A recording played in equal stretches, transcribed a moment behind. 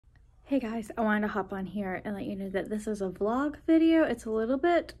Hey guys, I wanted to hop on here and let you know that this is a vlog video. It's a little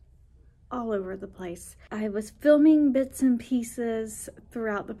bit all over the place. I was filming bits and pieces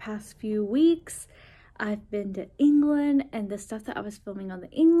throughout the past few weeks. I've been to England, and the stuff that I was filming on the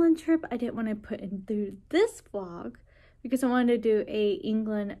England trip, I didn't want to put into this vlog because I wanted to do a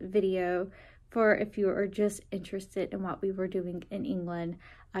England video for if you are just interested in what we were doing in England.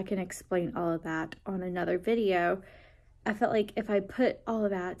 I can explain all of that on another video. I felt like if I put all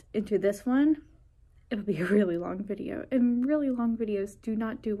of that into this one, it would be a really long video. And really long videos do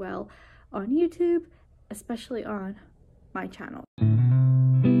not do well on YouTube, especially on my channel.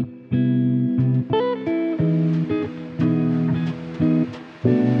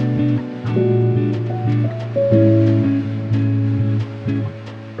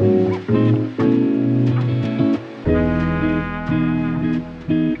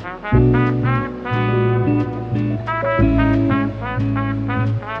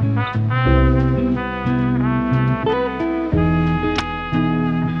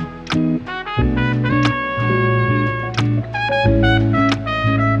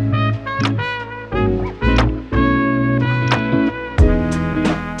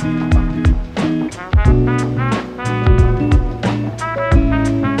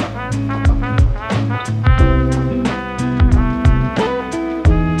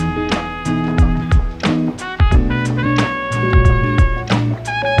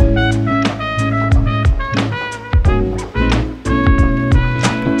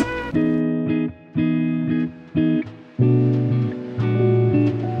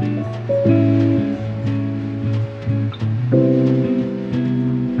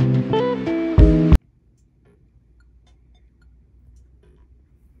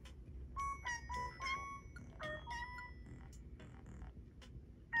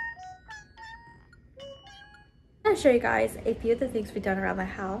 I'm gonna show you guys a few of the things we've done around the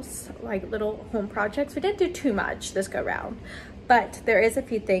house, like little home projects. We didn't do too much this go round, but there is a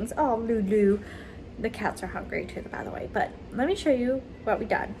few things. Oh, Lulu, the cats are hungry too, by the way, but let me show you what we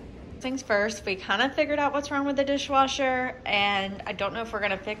done. Things first, we kind of figured out what's wrong with the dishwasher, and I don't know if we're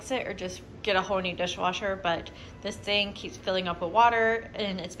gonna fix it or just get a whole new dishwasher, but this thing keeps filling up with water,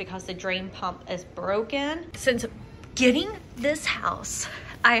 and it's because the drain pump is broken. Since getting this house,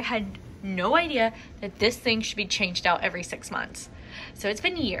 I had no idea that this thing should be changed out every 6 months. So it's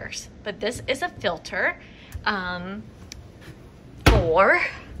been years, but this is a filter for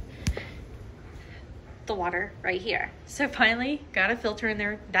the water right here. So finally got a filter in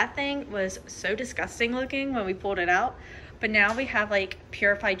there. That thing was so disgusting looking when we pulled it out, but now we have like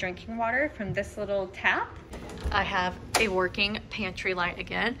purified drinking water from this little tap. I have a working pantry light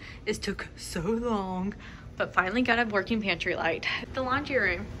again. It took so long, but finally got a working pantry light. The laundry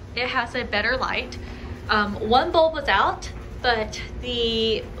room, it has a better light. One bulb was out, but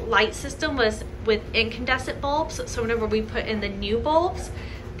the light system was with incandescent bulbs. So whenever we put in the new bulbs,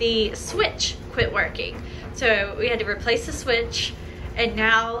 the switch quit working. So we had to replace the switch, and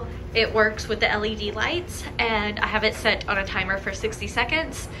now it works with the LED lights, and I have it set on a timer for 60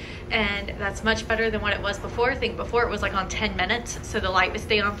 seconds. And that's much better than what it was before. I think before it was like on 10 minutes. So the light would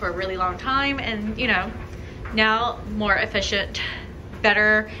stay on for a really long time, and you know, now more efficient,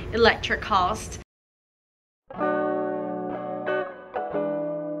 better electric cost.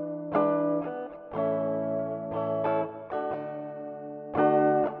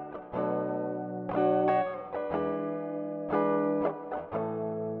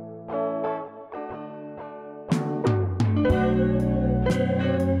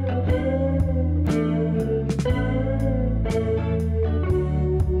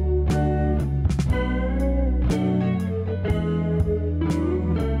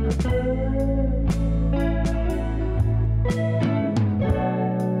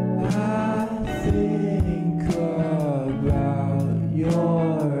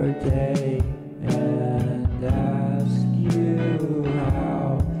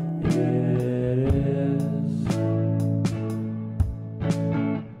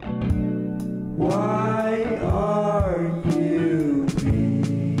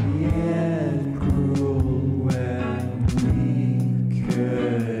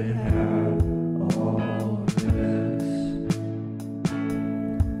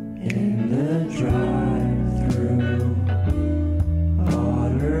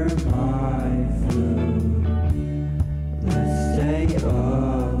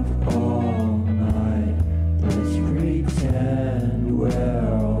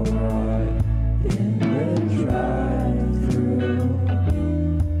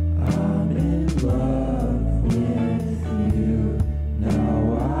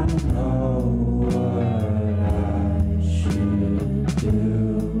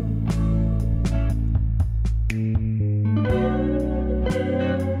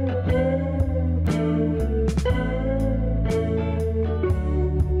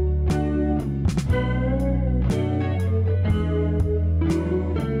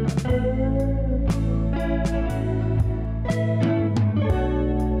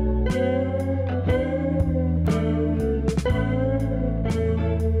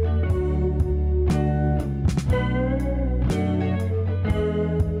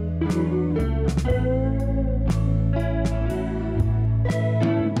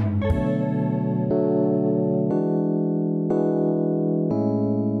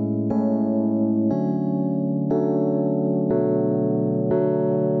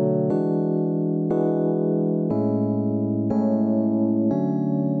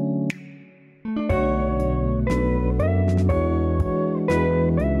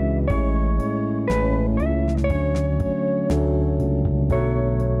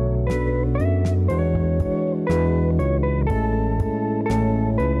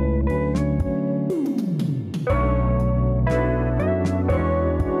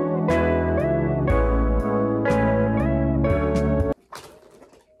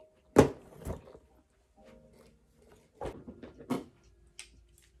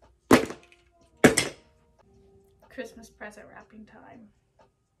 Christmas present wrapping time.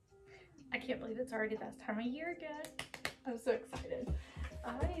 I can't believe it's already that time of year again. I'm so excited.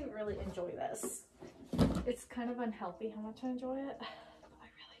 I really enjoy this. It's kind of unhealthy how much I enjoy it, but I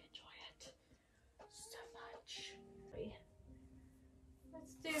really enjoy it so much.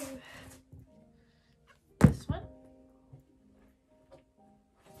 Let's do this one.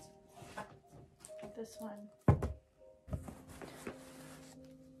 This one.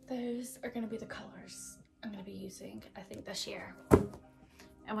 Those are going to be the colors I'm going to be using, I think, this year.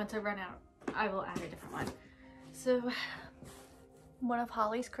 And once I run out, I will add a different one. So, one of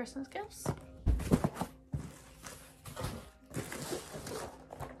Holly's Christmas gifts.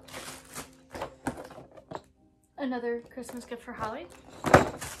 Another Christmas gift for Holly.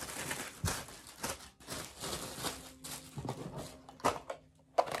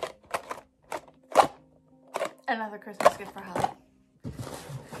 Another Christmas gift for Holly.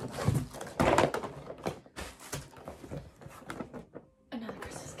 Another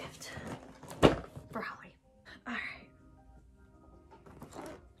Christmas gift for Holly. All right.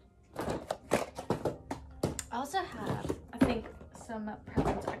 I also have, I think, some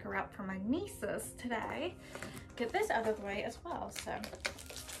presents I could wrap for my nieces today. Get this out of the way as well. So,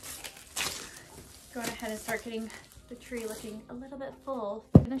 going ahead and start getting the tree looking a little bit full.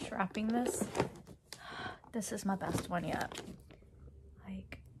 Finish wrapping this. This is my best one yet.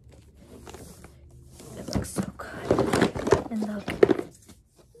 Like, it looks so good. And look.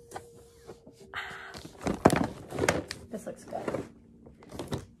 This looks good.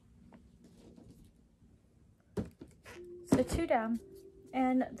 So 2 down,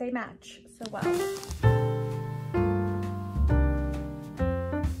 and they match so well.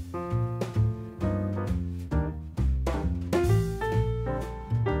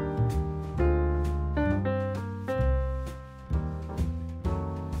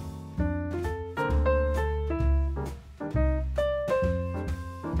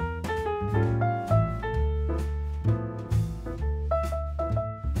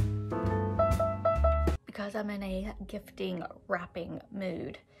 Because I'm in a gifting wrapping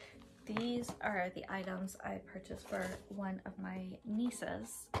mood. These are the items I purchased for one of my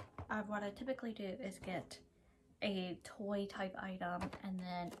nieces. What I typically do is get a toy type item and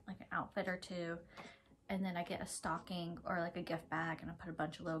then like an outfit or two, and then I get a stocking or like a gift bag and I put a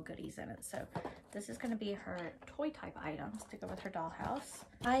bunch of little goodies in it. So this is going to be her toy type items to go with her dollhouse.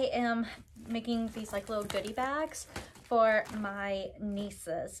 I am making these like little goodie bags for my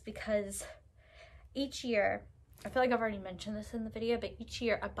nieces because each year, I feel like I've already mentioned this in the video, but each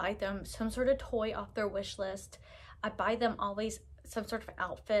year I buy them some sort of toy off their wish list. I buy them always some sort of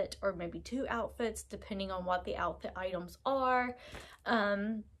outfit or maybe 2 outfits depending on what the outfit items are.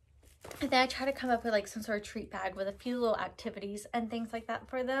 And then I try to come up with like some sort of treat bag with a few little activities and things like that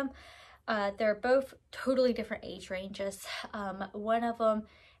for them. They're both totally different age ranges. One of them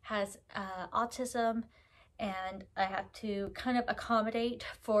has autism, and I have to kind of accommodate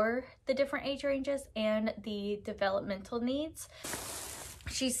for the different age ranges and the developmental needs.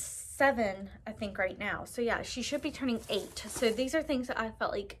 She's 7, I think, right now. So yeah, she should be turning 8. So these are things that I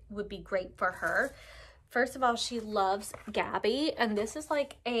felt like would be great for her. First of all, she loves Gabby, and this is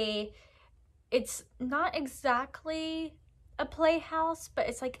like it's not exactly a playhouse, but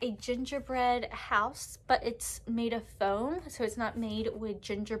it's like a gingerbread house, but it's made of foam. So it's not made with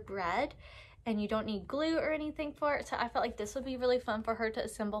gingerbread, and you don't need glue or anything for it. So I felt like this would be really fun for her to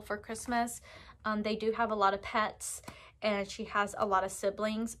assemble for Christmas. They do have a lot of pets, and she has a lot of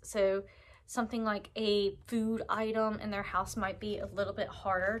siblings. So something like a food item in their house might be a little bit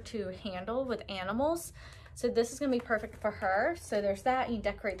harder to handle with animals. So this is gonna be perfect for her. So there's that. You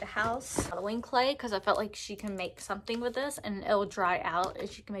decorate the house. Modeling clay, because I felt like she can make something with this and it'll dry out and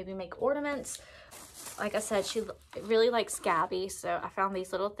she can maybe make ornaments. Like I said, she really likes Gabby, so I found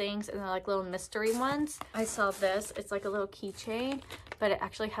these little things, and they're like little mystery ones. I saw this. It's like a little keychain, but it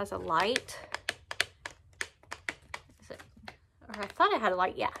actually has a light. Or I thought it had a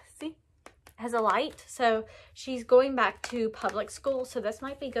light. Yeah, see? It has a light. So she's going back to public school, so this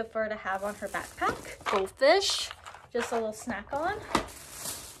might be good for her to have on her backpack. Goldfish, just a little snack on.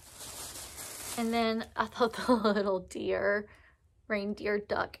 And then I thought the little deer, reindeer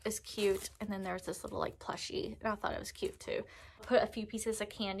duck is cute, and then there's this little like plushie, and I thought it was cute too. Put a few pieces of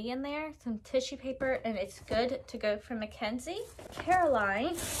candy in there, some tissue paper, and it's good to go from Mackenzie.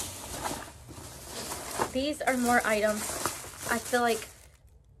 Caroline, these are more items I feel like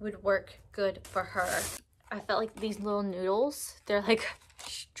would work good for her. I felt like these little noodles, they're like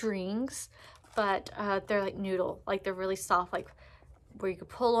strings, but they're like noodle, like they're really soft, like where you could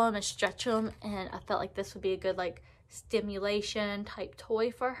pull them and stretch them, and I felt like this would be a good like stimulation type toy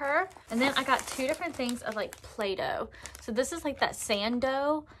for her. And then I got two different things of like Play-Doh. So this is like that sand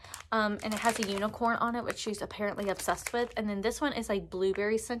dough, and it has a unicorn on it, which she's apparently obsessed with. And then this one is like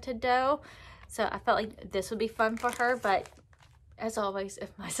blueberry scented dough. So I felt like this would be fun for her, but as always, if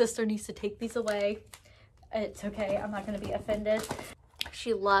my sister needs to take these away, it's okay. I'm not going to be offended.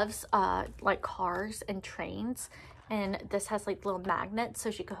 She loves like cars and trains, and this has like little magnets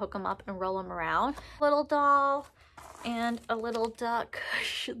so she could hook them up and roll them around. Little doll and a little duck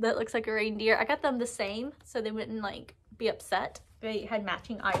that looks like a reindeer. I got them the same so they wouldn't like be upset. They had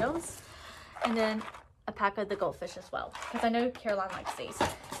matching items. And then a pack of the goldfish as well, because I know Caroline likes these.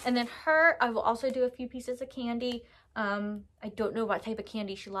 And then her, I will also do a few pieces of candy. I don't know what type of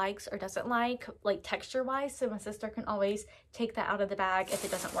candy she likes or doesn't like texture wise, so my sister can always take that out of the bag if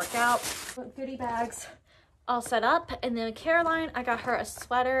it doesn't work out. Goodie bags all set up. And then Caroline, I got her a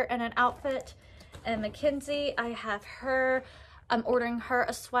sweater and an outfit. And Mackenzie, I have her, I'm ordering her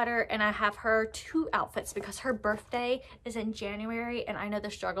a sweater, and I have her 2 outfits because her birthday is in January, and I know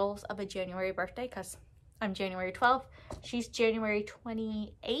the struggles of a January birthday because I'm January 12th. She's January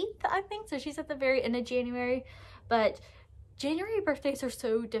 28th, I think, so she's at the very end of January. But January birthdays are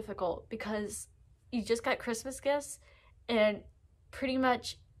so difficult because you just got Christmas gifts, and pretty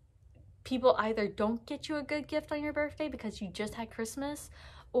much people either don't get you a good gift on your birthday because you just had Christmas,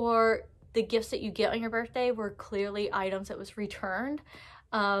 or the gifts that you get on your birthday were clearly items that was returned,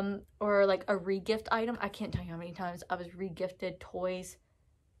 or like a re-gift item. I can't tell you how many times I was re-gifted toys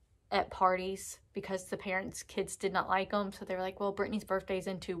at parties because the parents' kids did not like them. So they were like, well, Brittany's birthday's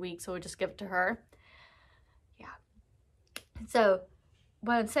in 2 weeks, so we'll just give it to her. Yeah. So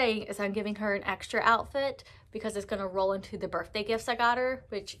what I'm saying is I'm giving her an extra outfit because it's going to roll into the birthday gifts I got her,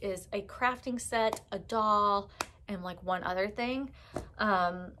 which is a crafting set, a doll, and like one other thing.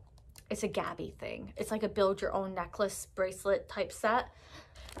 It's a Gabby thing. It's like a build your own necklace bracelet type set.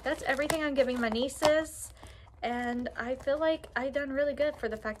 That's everything I'm giving my nieces. And I feel like I've done really good for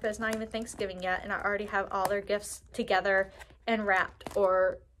the fact that it's not even Thanksgiving yet, and I already have all their gifts together and wrapped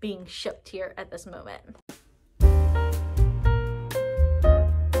or being shipped here at this moment.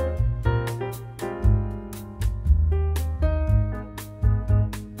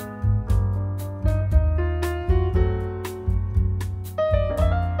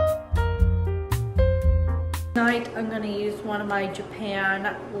 Tonight I'm going to use one of my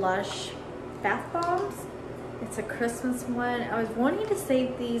Japan Lush bath bombs. It's a Christmas one. I was wanting to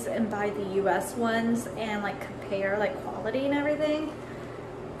save these and buy the US ones and like compare like quality and everything,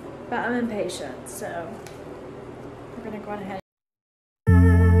 but I'm impatient, so we're gonna go ahead